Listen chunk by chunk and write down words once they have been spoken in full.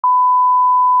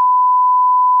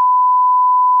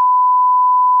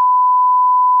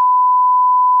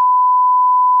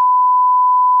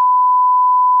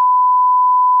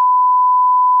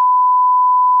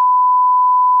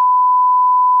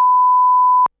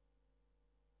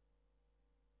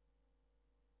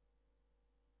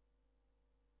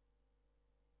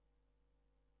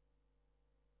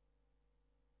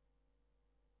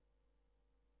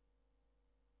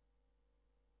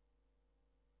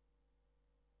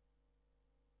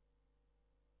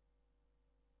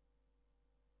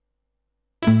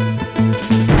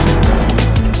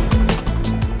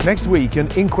Next week, an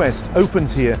inquest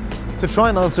opens here to try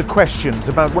and answer questions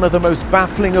about one of the most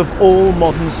baffling of all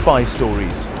modern spy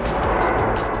stories.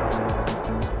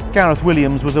 Gareth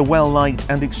Williams was a well-liked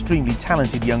and extremely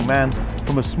talented young man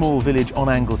from a small village on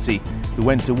Anglesey who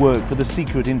went to work for the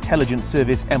secret intelligence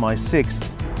service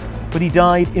MI6. But he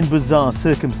died in bizarre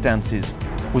circumstances.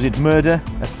 Was it murder,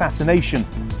 assassination,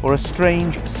 or a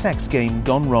strange sex game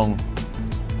gone wrong?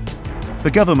 The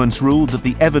government's ruled that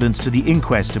the evidence to the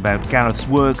inquest about Gareth's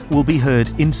work will be heard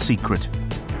in secret.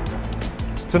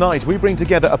 Tonight we bring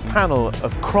together a panel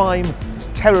of crime,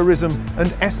 terrorism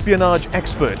and espionage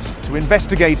experts to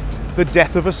investigate the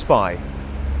death of a spy.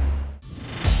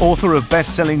 Author of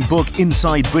best-selling book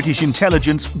Inside British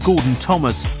Intelligence, Gordon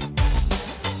Thomas.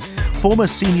 Former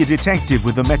senior detective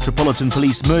with the Metropolitan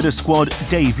Police Murder Squad,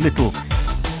 Dave Little.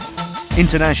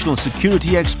 International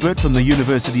security expert from the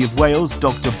University of Wales,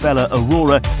 Dr. Bella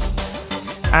Aurora,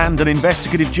 and an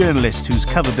investigative journalist who's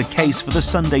covered the case for the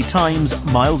Sunday Times,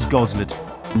 Miles Goslett.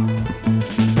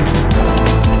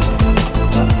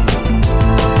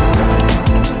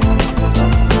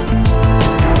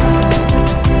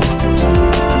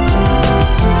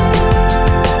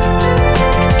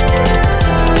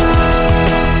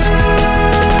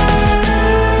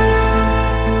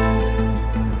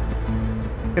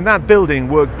 In that building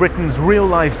work Britain's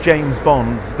real-life James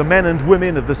Bonds, the men and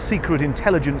women of the Secret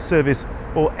Intelligence Service,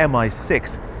 or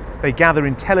MI6. They gather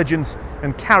intelligence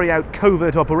and carry out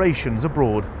covert operations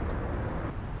abroad.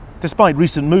 Despite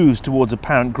recent moves towards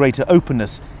apparent greater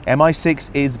openness, MI6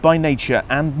 is by nature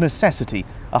and necessity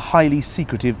a highly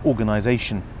secretive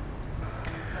organisation.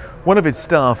 One of its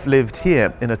staff lived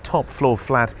here in a top-floor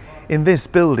flat in this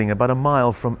building about a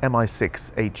mile from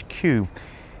MI6 HQ.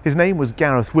 His name was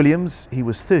Gareth Williams. He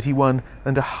was 31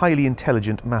 and a highly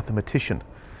intelligent mathematician.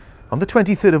 On the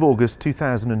 23rd of August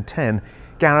 2010,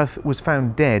 Gareth was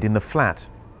found dead in the flat.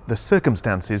 The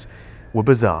circumstances were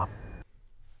bizarre.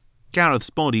 Gareth's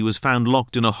body was found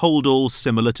locked in a holdall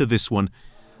similar to this one.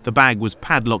 The bag was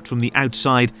padlocked from the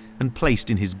outside and placed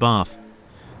in his bath.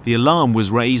 The alarm was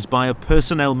raised by a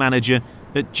personnel manager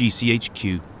at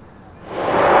GCHQ.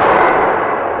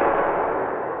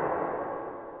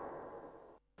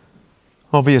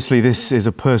 Obviously, this is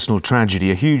a personal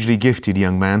tragedy. A hugely gifted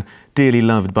young man, dearly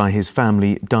loved by his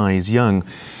family, dies young.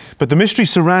 But the mystery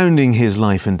surrounding his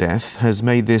life and death has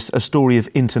made this a story of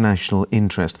international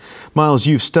interest. Miles,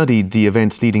 you've studied the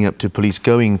events leading up to police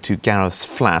going to Gareth's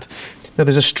flat. Now,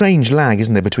 there's a strange lag,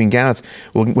 isn't there, between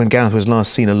when Gareth was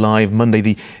last seen alive, Monday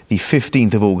the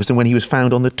 15th of August, and when he was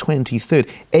found on the 23rd.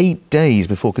 8 days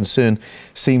before concern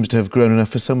seems to have grown enough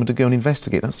for someone to go and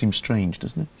investigate. That seems strange,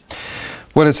 doesn't it?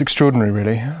 Well, it's extraordinary,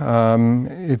 really.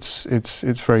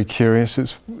 It's very curious.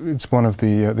 It's one of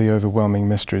the overwhelming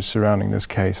mysteries surrounding this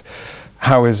case.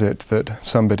 How is it that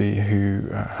somebody who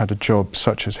had a job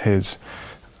such as his,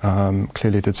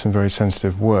 clearly did some very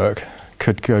sensitive work,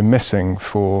 could go missing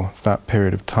for that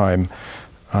period of time?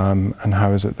 And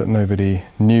how is it that nobody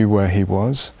knew where he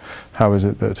was? How is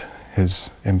it that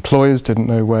his employers didn't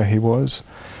know where he was?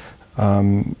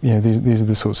 You know, these are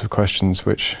the sorts of questions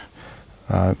which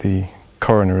the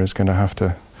coroner is going to have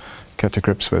to get to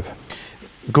grips with.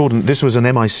 Gordon, this was an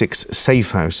MI6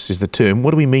 safe house, is the term. What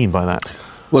do we mean by that?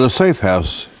 Well, a safe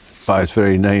house, by its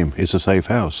very name, is a safe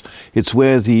house. It's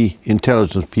where the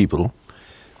intelligence people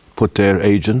put their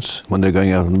agents when they're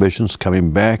going out on missions,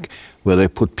 coming back, where they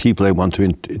put people they want to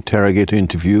interrogate or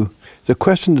interview. The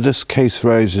question that this case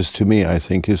raises to me, I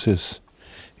think, is this.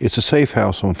 It's a safe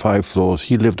house on 5 floors.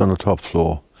 He lived on the top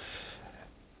floor.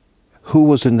 Who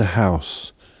was in the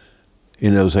house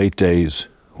in those 8 days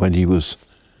when he was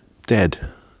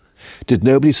dead? Did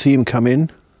nobody see him come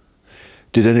in?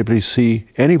 Did anybody see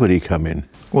anybody come in?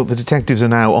 Well, the detectives are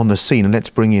now on the scene, and let's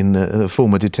bring in the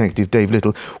former detective, Dave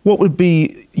Little. What would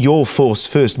be your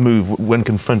first move when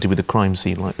confronted with a crime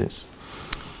scene like this?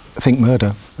 I think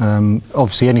murder.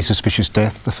 Obviously, any suspicious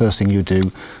death, the first thing you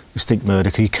do is think murder,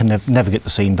 because you can never get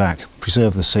the scene back.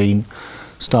 Preserve the scene,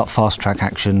 start fast-track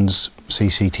actions,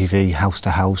 CCTV, house to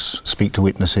house, speak to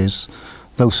witnesses,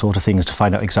 those sort of things to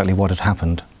find out exactly what had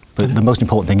happened. But the most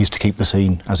important thing is to keep the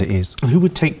scene as it is. And who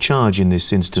would take charge in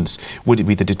this instance? Would it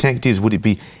be the detectives? Would it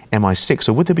be MI6?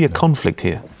 Or would there be a conflict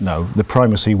here? No, the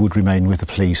primacy would remain with the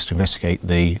police to investigate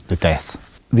the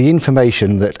death. The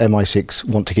information that MI6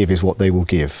 want to give is what they will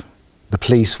give. The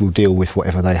police will deal with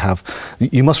whatever they have.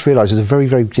 You must realise there's a very,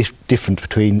 very difference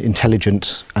between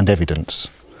intelligence and evidence.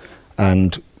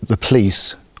 And the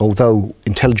police, although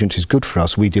intelligence is good for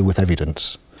us, we deal with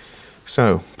evidence.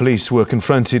 So, police were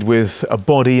confronted with a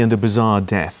body and a bizarre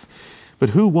death. But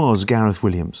who was Gareth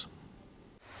Williams?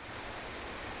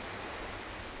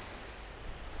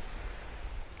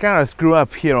 Gareth grew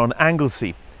up here on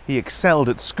Anglesey. He excelled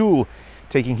at school,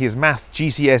 taking his maths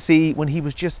GCSE when he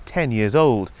was just 10 years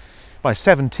old. By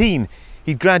 17,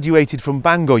 he'd graduated from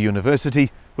Bangor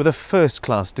University with a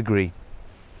first-class degree.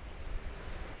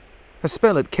 A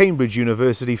spell at Cambridge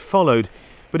University followed,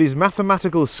 but his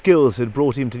mathematical skills had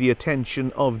brought him to the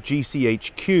attention of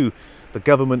GCHQ, the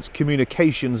government's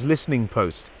communications listening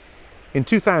post. In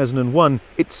 2001,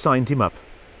 it signed him up.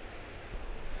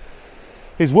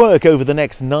 His work over the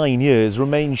next 9 years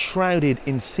remained shrouded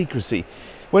in secrecy.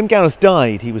 When Gareth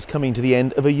died, he was coming to the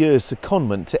end of a year's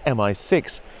secondment to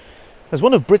MI6. As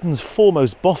one of Britain's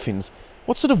foremost boffins,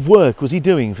 what sort of work was he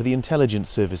doing for the intelligence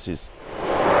services?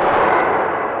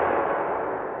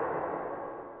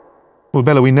 Well,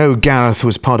 Bella, we know Gareth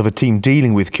was part of a team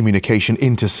dealing with communication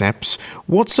intercepts.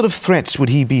 What sort of threats would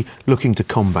he be looking to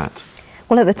combat?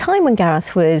 Well, at the time when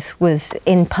Gareth was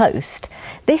in post,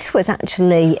 this was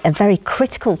actually a very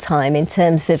critical time in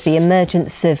terms of the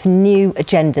emergence of new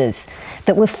agendas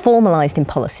that were formalised in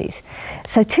policies.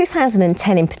 So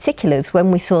 2010 in particular is when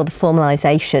we saw the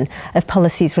formalisation of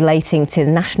policies relating to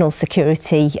the national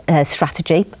security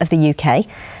strategy of the UK,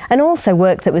 and also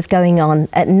work that was going on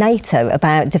at NATO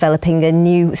about developing a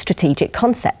new strategic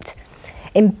concept.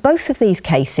 In both of these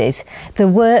cases, the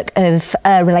work of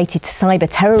related to cyber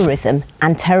terrorism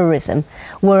and terrorism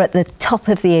were at the top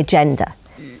of the agenda.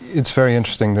 It's very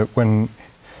interesting that when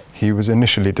he was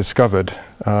initially discovered,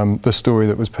 the story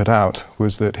that was put out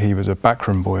was that he was a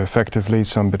backroom boy, effectively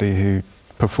somebody who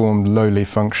performed lowly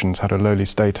functions, had a lowly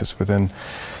status within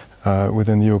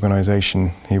the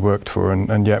organisation he worked for,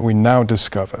 and yet we now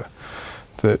discover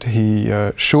that he,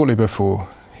 shortly before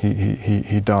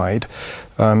he died,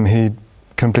 he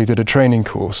completed a training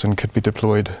course and could be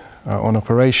deployed on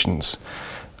operations.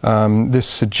 This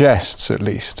suggests, at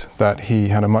least, that he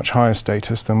had a much higher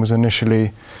status than was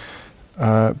initially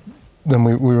than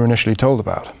we were initially told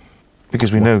about.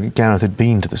 Because we know Gareth had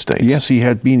been to the States. Yes, he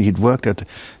had been. He'd worked at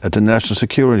the National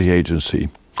Security Agency,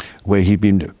 where he'd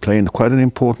been playing quite an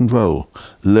important role,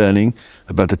 learning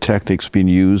about the tactics being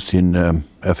used in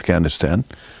Afghanistan,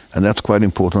 and that's quite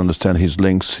important to understand his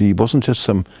links. He wasn't just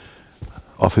some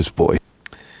office boy.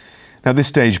 Now, at this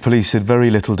stage, police had very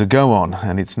little to go on,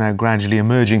 and it's now gradually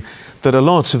emerging that a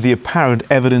lot of the apparent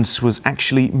evidence was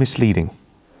actually misleading.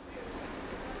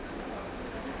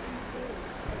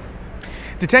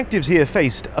 Detectives here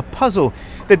faced a puzzle.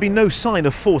 There'd been no sign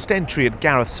of forced entry at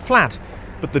Gareth's flat,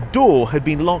 but the door had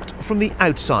been locked from the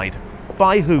outside.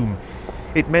 By whom?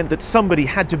 It meant that somebody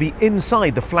had to be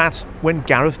inside the flat when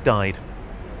Gareth died.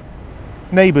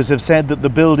 Neighbours have said that the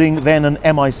building, then an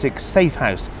MI6 safe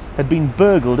house, had been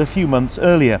burgled a few months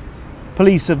earlier.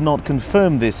 Police have not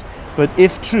confirmed this, but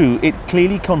if true, it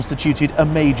clearly constituted a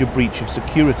major breach of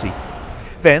security.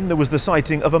 Then there was the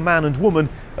sighting of a man and woman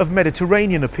of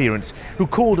Mediterranean appearance who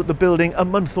called at the building a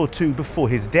month or two before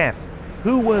his death.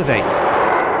 Who were they?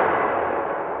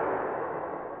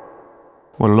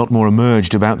 Well, a lot more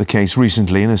emerged about the case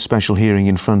recently in a special hearing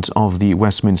in front of the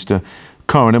Westminster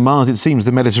coroner. Mars, it seems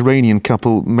the Mediterranean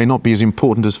couple may not be as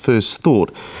important as first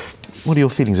thought. What are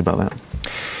your feelings about that?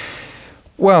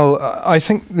 Well, I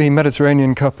think the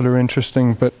Mediterranean couple are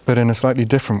interesting, but in a slightly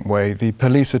different way. The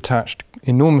police attached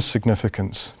enormous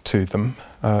significance to them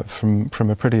from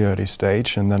a pretty early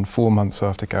stage, and then 4 months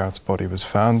after Gareth's body was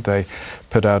found, they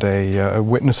put out a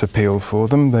witness appeal for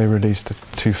them. They released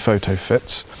 2 photo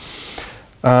fits.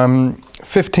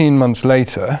 15 months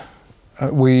later,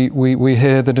 we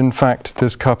hear that in fact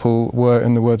this couple were,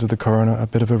 in the words of the coroner, a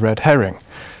bit of a red herring.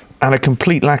 And a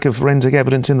complete lack of forensic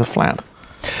evidence in the flat.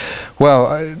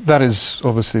 Well, that is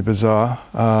obviously bizarre.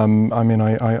 I mean,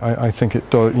 I think it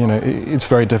does, you know, it's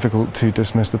very difficult to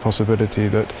dismiss the possibility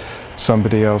that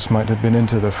somebody else might have been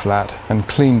into the flat and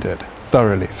cleaned it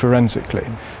thoroughly, forensically,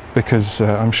 because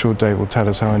I'm sure Dave will tell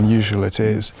us how unusual it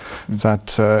is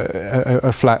that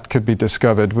a flat could be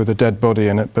discovered with a dead body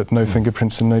in it, but no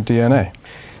fingerprints and no DNA.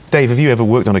 Dave, have you ever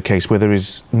worked on a case where there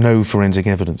is no forensic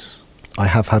evidence? I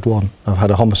have had one. I've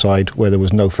had a homicide where there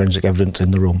was no forensic evidence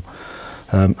in the room.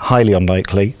 Highly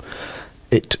unlikely.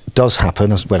 It does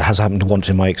happen, as well, it has happened once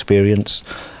in my experience.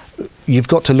 You've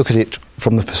got to look at it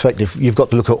from the perspective, you've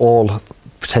got to look at all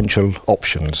potential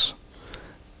options.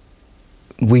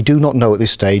 We do not know at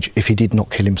this stage if he did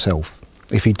not kill himself.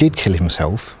 If he did kill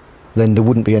himself, then there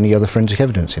wouldn't be any other forensic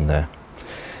evidence in there.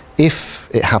 If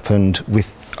it happened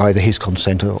with either his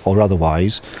consent or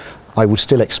otherwise, I would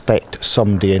still expect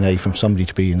some DNA from somebody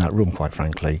to be in that room, quite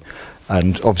frankly.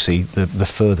 And obviously the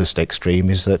furthest extreme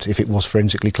is that if it was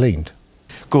forensically cleaned.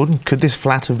 Gordon, could this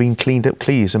flat have been cleaned up?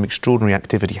 Clearly some extraordinary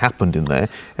activity happened in there,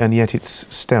 and yet it's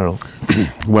sterile.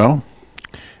 Well,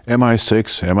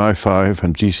 MI6, MI5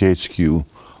 and GCHQ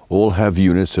all have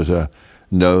units that are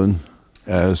known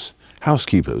as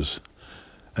housekeepers.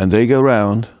 And they go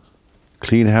around,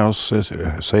 clean houses,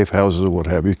 safe houses or what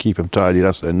have you, keep them tidy,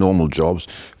 that's their normal jobs,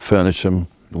 furnish them,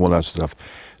 all that stuff.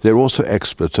 They're also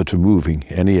experts at removing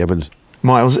any evidence.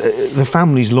 Miles, the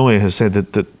family's lawyer has said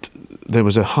that there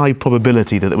was a high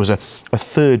probability that there was a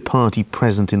third party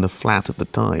present in the flat at the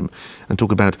time, and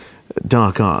talk about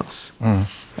dark arts.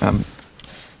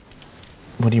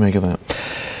 What do you make of that?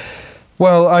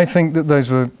 Well, I think that those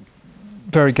were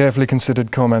very carefully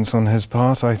considered comments on his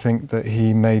part. I think that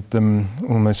he made them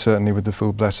almost certainly with the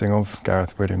full blessing of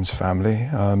Gareth Williams' family.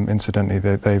 Incidentally,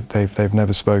 they've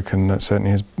never spoken,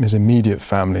 certainly his immediate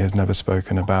family has never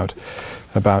spoken about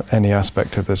any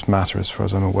aspect of this matter as far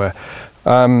as I'm aware.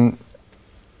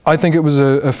 I think it was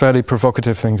a fairly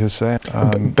provocative thing to say.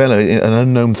 Bella, an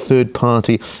unknown third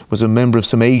party, was a member of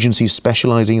some agency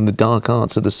specialising in the dark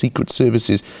arts of the secret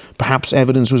services. Perhaps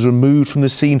evidence was removed from the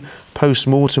scene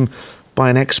post-mortem by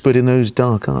an expert in those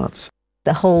dark arts.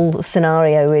 The whole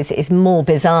scenario is more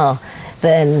bizarre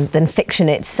than fiction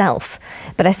itself.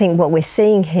 But I think what we're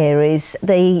seeing here is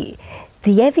the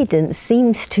evidence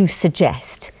seems to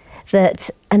suggest that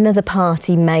another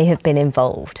party may have been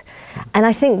involved. And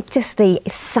I think just the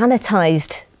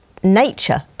sanitised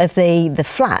nature of the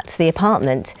flat, the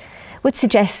apartment, would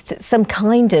suggest some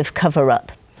kind of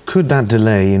cover-up. Could that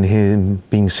delay in him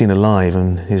being seen alive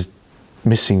and his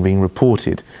missing being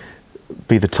reported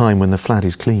be the time when the flat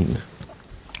is cleaned?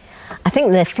 I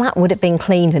think the flat would have been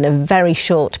cleaned in a very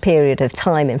short period of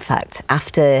time, in fact,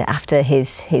 after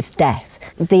his death.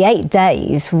 The 8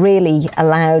 days really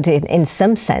allowed, in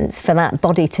some sense, for that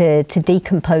body to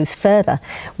decompose further,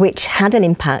 which had an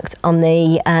impact on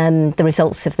the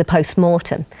results of the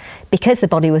post-mortem. Because the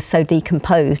body was so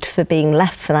decomposed for being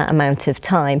left for that amount of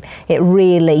time, it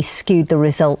really skewed the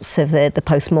results of the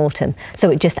post-mortem.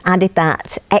 So it just added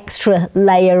that extra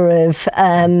layer of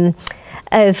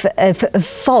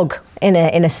fog, in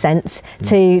a sense,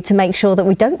 to make sure that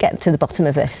we don't get to the bottom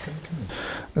of this.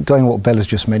 Going on what Bella's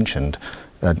just mentioned,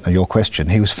 your question,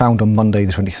 he was found on Monday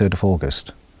the 23rd of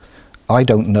August. I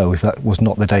don't know if that was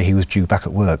not the day he was due back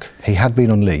at work. He had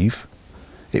been on leave.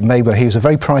 It may be, he was a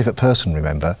very private person,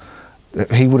 remember.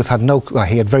 He would have had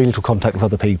he had very little contact with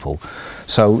other people.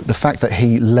 So the fact that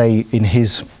he lay in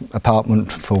his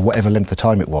apartment for whatever length of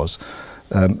time it was,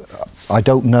 I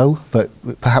don't know, but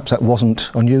perhaps that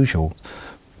wasn't unusual.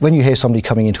 When you hear somebody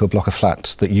coming into a block of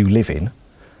flats that you live in,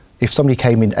 if somebody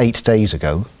came in 8 days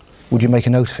ago, would you make a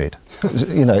note of it?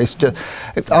 You know, it's just,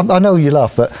 I know you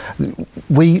laugh, but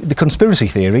the conspiracy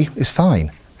theory is fine.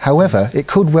 However, it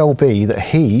could well be that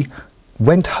he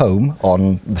went home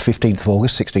on the 15th of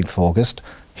August, 16th of August,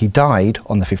 he died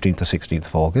on the 15th or 16th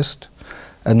of August,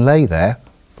 and lay there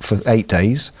for 8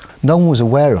 days. No one was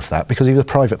aware of that because he was a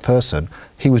private person.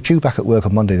 He was due back at work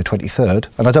on Monday the 23rd,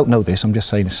 and I don't know this, I'm just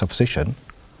saying it's supposition.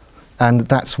 And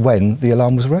that's when the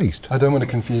alarm was raised. I don't want to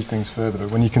confuse things further, but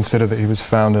when you consider that he was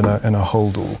found in a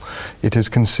holdall, it is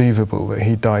conceivable that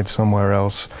he died somewhere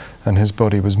else and his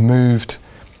body was moved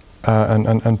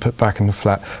and put back in the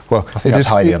flat. Well, I think that's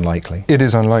highly unlikely. It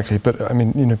is unlikely, but I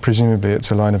mean, you know, presumably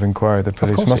it's a line of inquiry the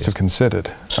police must have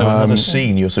considered. So another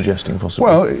scene you're suggesting, possibly?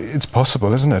 Well, it's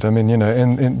possible, isn't it? I mean, you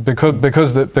know,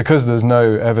 because there's no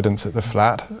evidence at the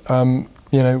flat,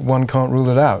 you know, one can't rule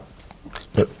it out.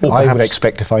 But I would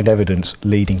expect to find evidence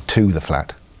leading to the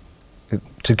flat.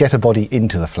 To get a body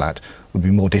into the flat would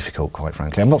be more difficult, quite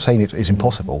frankly. I'm not saying it is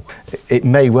impossible. It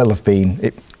may well have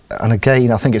been, and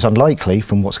again, I think it's unlikely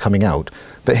from what's coming out,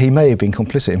 but he may have been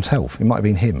complicit himself. It might have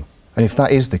been him. And if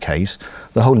that is the case,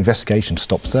 the whole investigation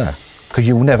stops there, because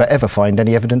you will never ever find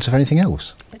any evidence of anything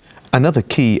else. Another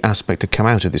key aspect to come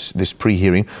out of this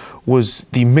pre-hearing was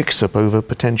the mix-up over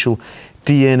potential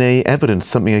DNA evidence,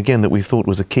 something again that we thought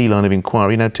was a key line of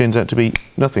inquiry, now turns out to be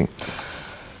nothing.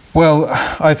 Well,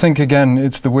 I think again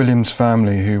it's the Williams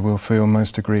family who will feel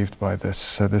most aggrieved by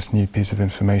this new piece of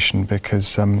information,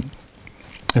 because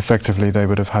effectively they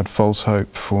would have had false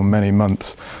hope for many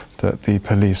months that the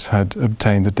police had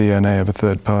obtained the DNA of a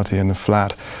third party in the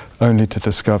flat, only to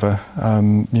discover,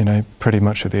 you know, pretty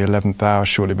much at the 11th hour,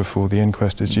 shortly before the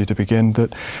inquest is due to begin,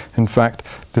 that in fact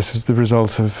this is the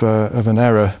result of an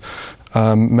error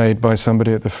made by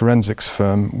somebody at the forensics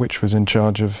firm, which was in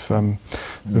charge of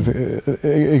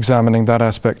examining that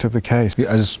aspect of the case.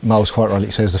 As Miles quite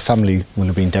rightly says, the family will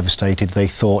have been devastated. They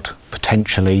thought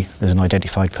potentially there's an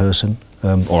identified person,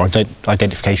 or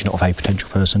identification of a potential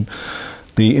person.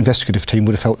 The investigative team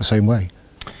would have felt the same way.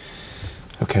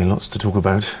 OK, lots to talk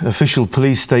about. Official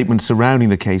police statements surrounding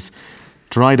the case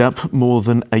dried up more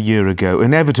than a year ago.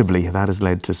 Inevitably, that has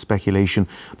led to speculation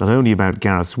not only about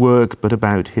Gareth's work, but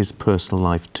about his personal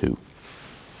life too.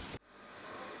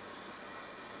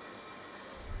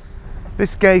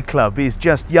 This gay club is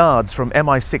just yards from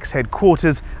MI6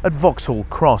 headquarters at Vauxhall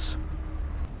Cross.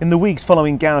 In the weeks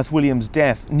following Gareth Williams'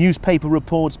 death, newspaper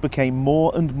reports became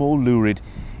more and more lurid.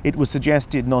 It was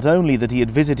suggested not only that he had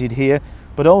visited here,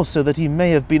 but also that he may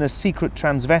have been a secret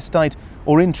transvestite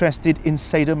or interested in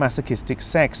sadomasochistic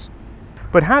sex.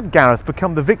 But had Gareth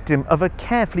become the victim of a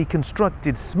carefully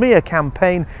constructed smear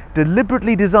campaign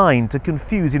deliberately designed to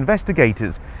confuse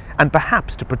investigators and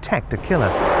perhaps to protect a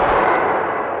killer?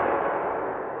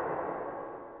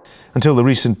 Until the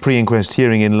recent pre-inquest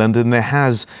hearing in London, there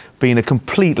has been a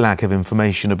complete lack of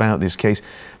information about this case.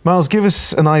 Miles, give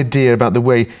us an idea about the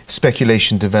way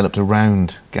speculation developed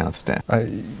around Gareth's death.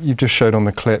 You just showed on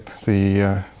the clip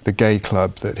the gay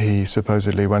club that he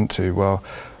supposedly went to. Well,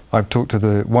 I've talked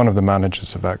to one of the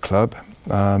managers of that club,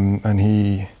 and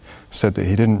he said that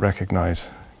he didn't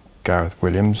recognise Gareth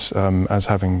Williams as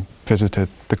having visited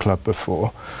the club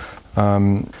before.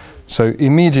 So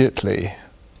immediately,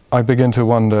 I begin to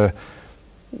wonder,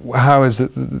 how is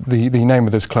it the name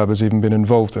of this club has even been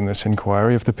involved in this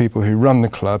inquiry if the people who run the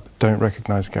club don't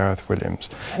recognise Gareth Williams?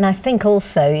 And I think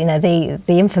also, you know, the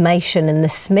information and the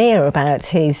smear about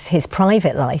his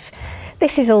private life,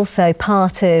 this is also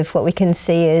part of what we can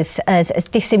see as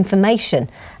disinformation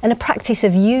and a practice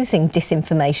of using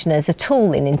disinformation as a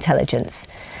tool in intelligence.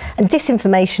 And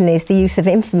disinformation is the use of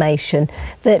information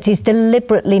that is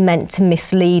deliberately meant to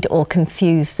mislead or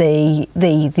confuse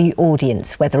the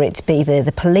audience, whether it be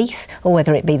the police or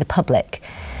whether it be the public.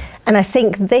 And I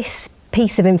think this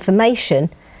piece of information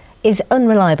is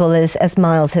unreliable, as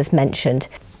Miles has mentioned.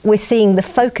 We're seeing the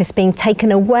focus being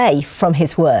taken away from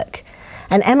his work.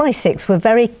 And MI6 were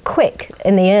very quick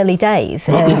in the early days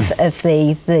of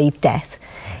the death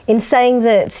in saying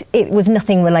that it was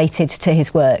nothing related to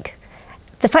his work.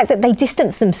 The fact that they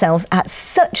distanced themselves at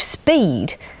such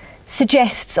speed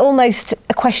suggests almost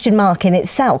a question mark in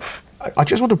itself. I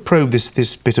just want to probe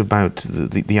this bit about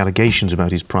the allegations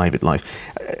about his private life.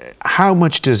 How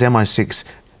much does MI6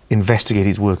 investigate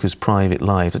his workers' private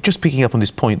lives? Just picking up on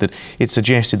this point that it's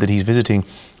suggested that he's visiting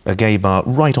a gay bar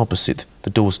right opposite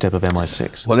the doorstep of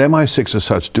MI6. Well, MI6 as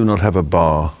such do not have a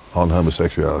bar on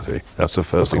homosexuality. That's the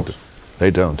first thing.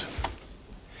 They don't.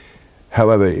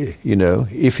 However, you know,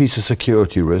 if he's a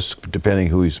security risk, depending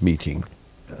who he's meeting,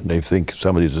 and they think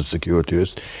somebody's a security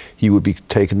risk, he would be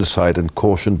taken aside and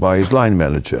cautioned by his line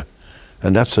manager.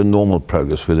 And that's a normal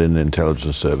progress within an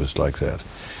intelligence service like that.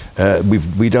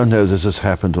 We don't know if this has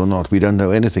happened or not. We don't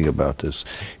know anything about this.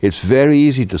 It's very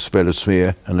easy to spread a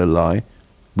smear and a lie.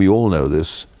 We all know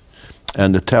this.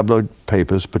 And the tabloid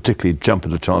papers particularly jump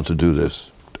at the chance to do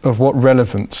this. Of what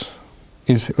relevance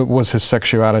was his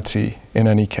sexuality in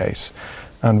any case?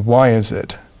 And why is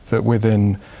it that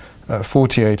within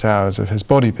 48 hours of his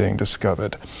body being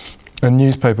discovered, a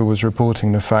newspaper was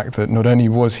reporting the fact that not only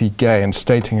was he gay and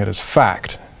stating it as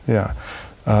fact,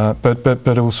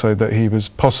 but also that he was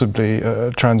possibly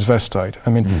a transvestite. I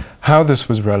mean, how this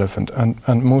was relevant,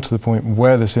 and more to the point,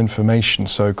 where this information,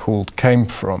 so-called, came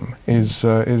from, is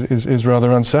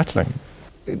rather unsettling.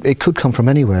 It could come from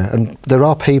anywhere, and there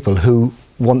are people who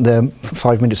want their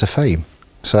 5 minutes of fame.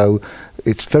 So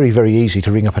it's very, very easy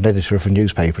to ring up an editor of a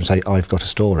newspaper and say, I've got a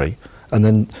story, and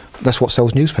then that's what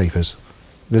sells newspapers.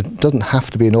 There doesn't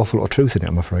have to be an awful lot of truth in it,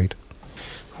 I'm afraid.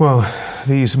 Well,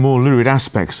 these more lurid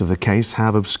aspects of the case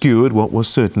have obscured what was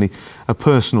certainly a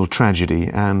personal tragedy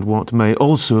and what may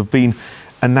also have been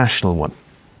a national one.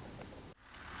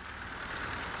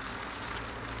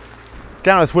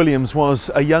 Gareth Williams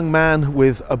was a young man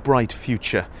with a bright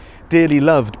future. Dearly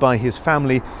loved by his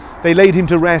family, they laid him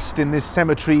to rest in this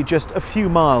cemetery just a few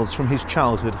miles from his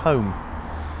childhood home.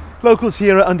 Locals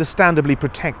here are understandably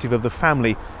protective of the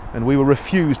family, and we were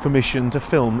refused permission to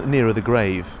film nearer the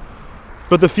grave.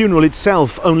 But the funeral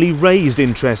itself only raised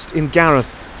interest in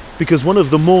Gareth, because one of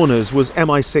the mourners was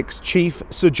MI6 Chief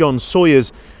Sir John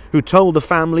Sawyers, who told the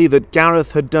family that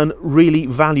Gareth had done really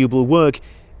valuable work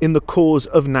in the cause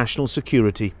of national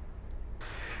security.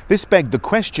 This begged the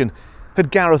question, had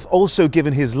Gareth also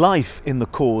given his life in the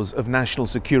cause of national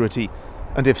security?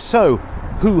 And if so,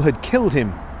 who had killed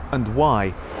him and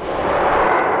why?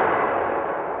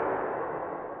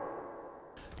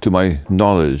 To my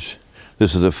knowledge,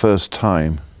 this is the first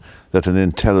time that an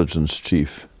intelligence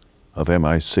chief of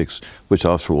MI6, which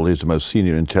after all is the most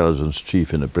senior intelligence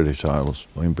chief in the British Isles,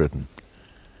 or in Britain,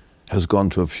 has gone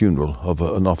to a funeral of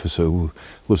an officer who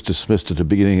was dismissed at the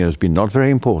beginning as being not very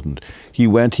important. He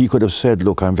could have said,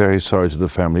 look, I'm very sorry to the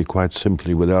family, quite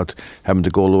simply, without having to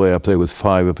go all the way up there with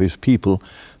 5 of his people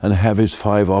and have his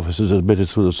 5 officers admitted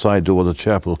through the side door of the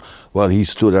chapel while he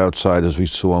stood outside as we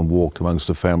saw him walked amongst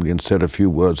the family and said a few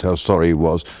words, how sorry he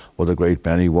was, what a great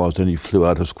man he was, and he flew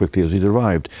out as quickly as he'd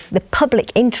arrived. The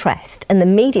public interest and the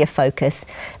media focus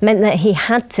meant that he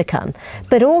had to come,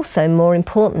 but also, more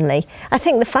importantly, I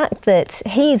think the fact that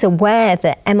he's aware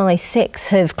that MI6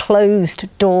 have closed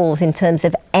doors in terms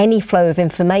of any flow of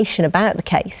information about the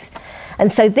case.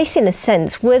 And so this, in a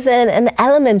sense, was an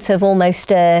element of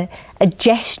almost a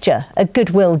gesture, a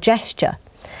goodwill gesture.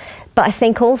 But I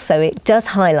think also it does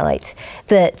highlight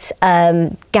that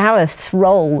Gareth's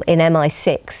role in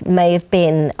MI6 may have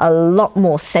been a lot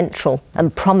more central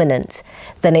and prominent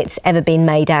than it's ever been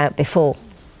made out before.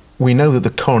 We know that the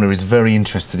coroner is very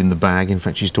interested in the bag. In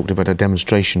fact, she's talked about a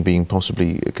demonstration being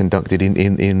possibly conducted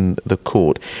in the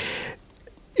court.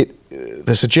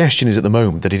 The suggestion is at the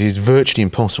moment that it is virtually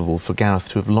impossible for Gareth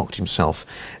to have locked himself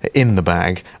in the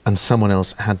bag and someone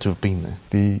else had to have been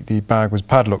there. The bag was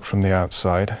padlocked from the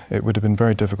outside. It would have been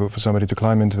very difficult for somebody to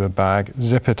climb into a bag,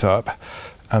 zip it up,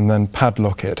 and then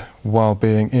padlock it while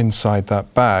being inside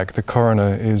that bag. The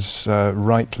coroner is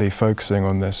rightly focusing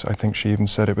on this. I think she even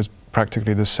said it was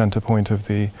practically the centre point of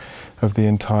the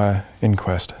entire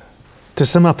inquest. To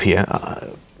sum up here,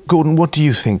 Gordon, what do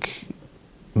you think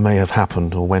may have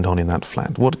happened or went on in that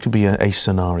flat? What could be a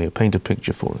scenario? Paint a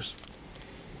picture for us.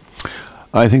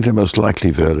 I think the most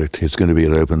likely verdict is going to be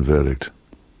an open verdict.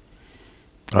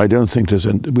 I don't think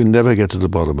we'll never get to the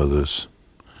bottom of this.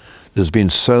 There's been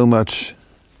so much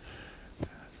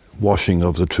washing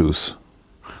of the truth,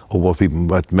 or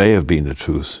what may have been the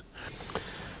truth.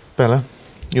 Bella,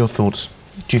 your thoughts?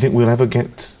 Do you think we'll ever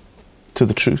get to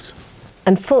the truth?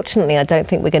 Unfortunately, I don't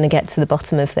think we're going to get to the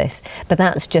bottom of this, but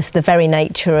that's just the very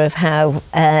nature of how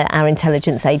our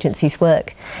intelligence agencies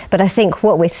work. But I think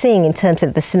what we're seeing in terms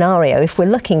of the scenario, if we're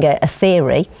looking at a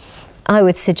theory, I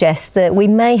would suggest that we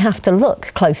may have to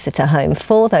look closer to home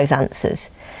for those answers.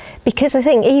 Because I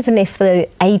think even if the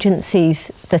agencies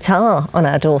that are on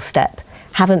our doorstep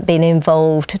haven't been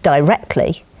involved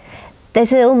directly,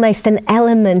 there's almost an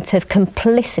element of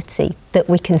complicity that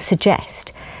we can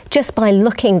suggest just by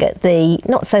looking at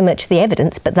not so much the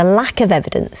evidence, but the lack of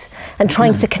evidence and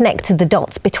trying to connect the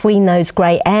dots between those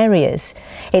grey areas.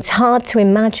 It's hard to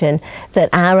imagine that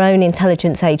our own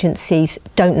intelligence agencies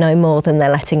don't know more than they're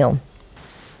letting on.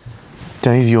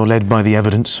 Dave, you're led by the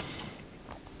evidence.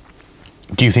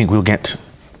 Do you think we'll get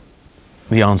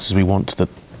the answers we want, that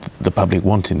the public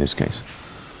want in this case?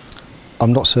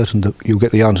 I'm not certain that you'll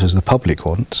get the answers the public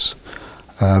wants.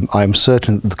 I'm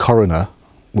certain that the coroner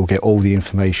will get all the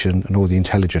information and all the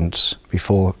intelligence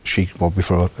before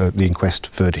the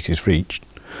inquest verdict is reached.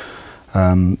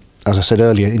 As I said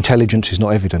earlier, intelligence is not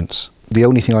evidence. The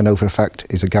only thing I know for a fact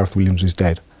is that Gareth Williams is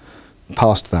dead.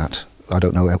 Past that, I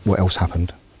don't know what else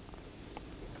happened.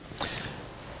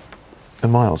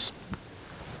 And Miles?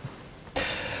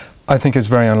 I think it's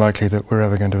very unlikely that we're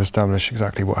ever going to establish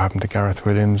exactly what happened to Gareth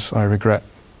Williams. I regret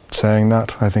saying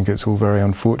that. I think it's all very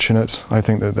unfortunate. I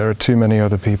think that there are too many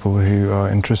other people who are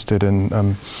interested in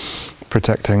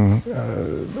protecting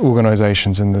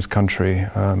organisations in this country.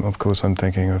 Of course, I'm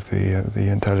thinking of the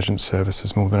intelligence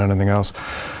services more than anything else.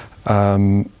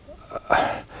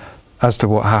 As to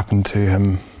what happened to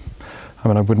him, I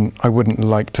mean, I wouldn't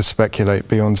like to speculate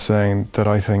beyond saying that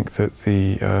I think that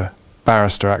the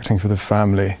barrister acting for the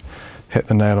family hit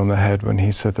the nail on the head when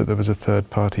he said that there was a third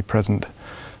party present.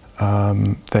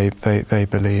 They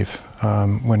believe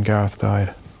when Gareth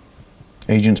died.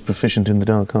 Agents proficient in the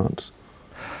dark arts?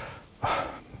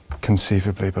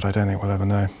 Conceivably, but I don't think we'll ever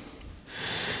know.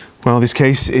 Well, this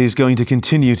case is going to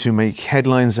continue to make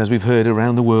headlines, as we've heard,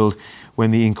 around the world when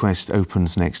the inquest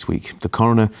opens next week. The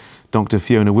coroner, Dr.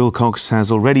 Fiona Wilcox,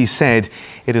 has already said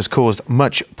it has caused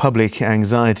much public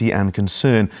anxiety and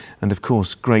concern, and of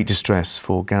course great distress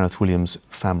for Gareth Williams'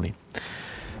 family.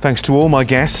 Thanks to all my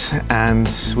guests, and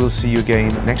we'll see you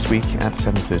again next week at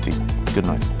 7:30. Good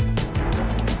night.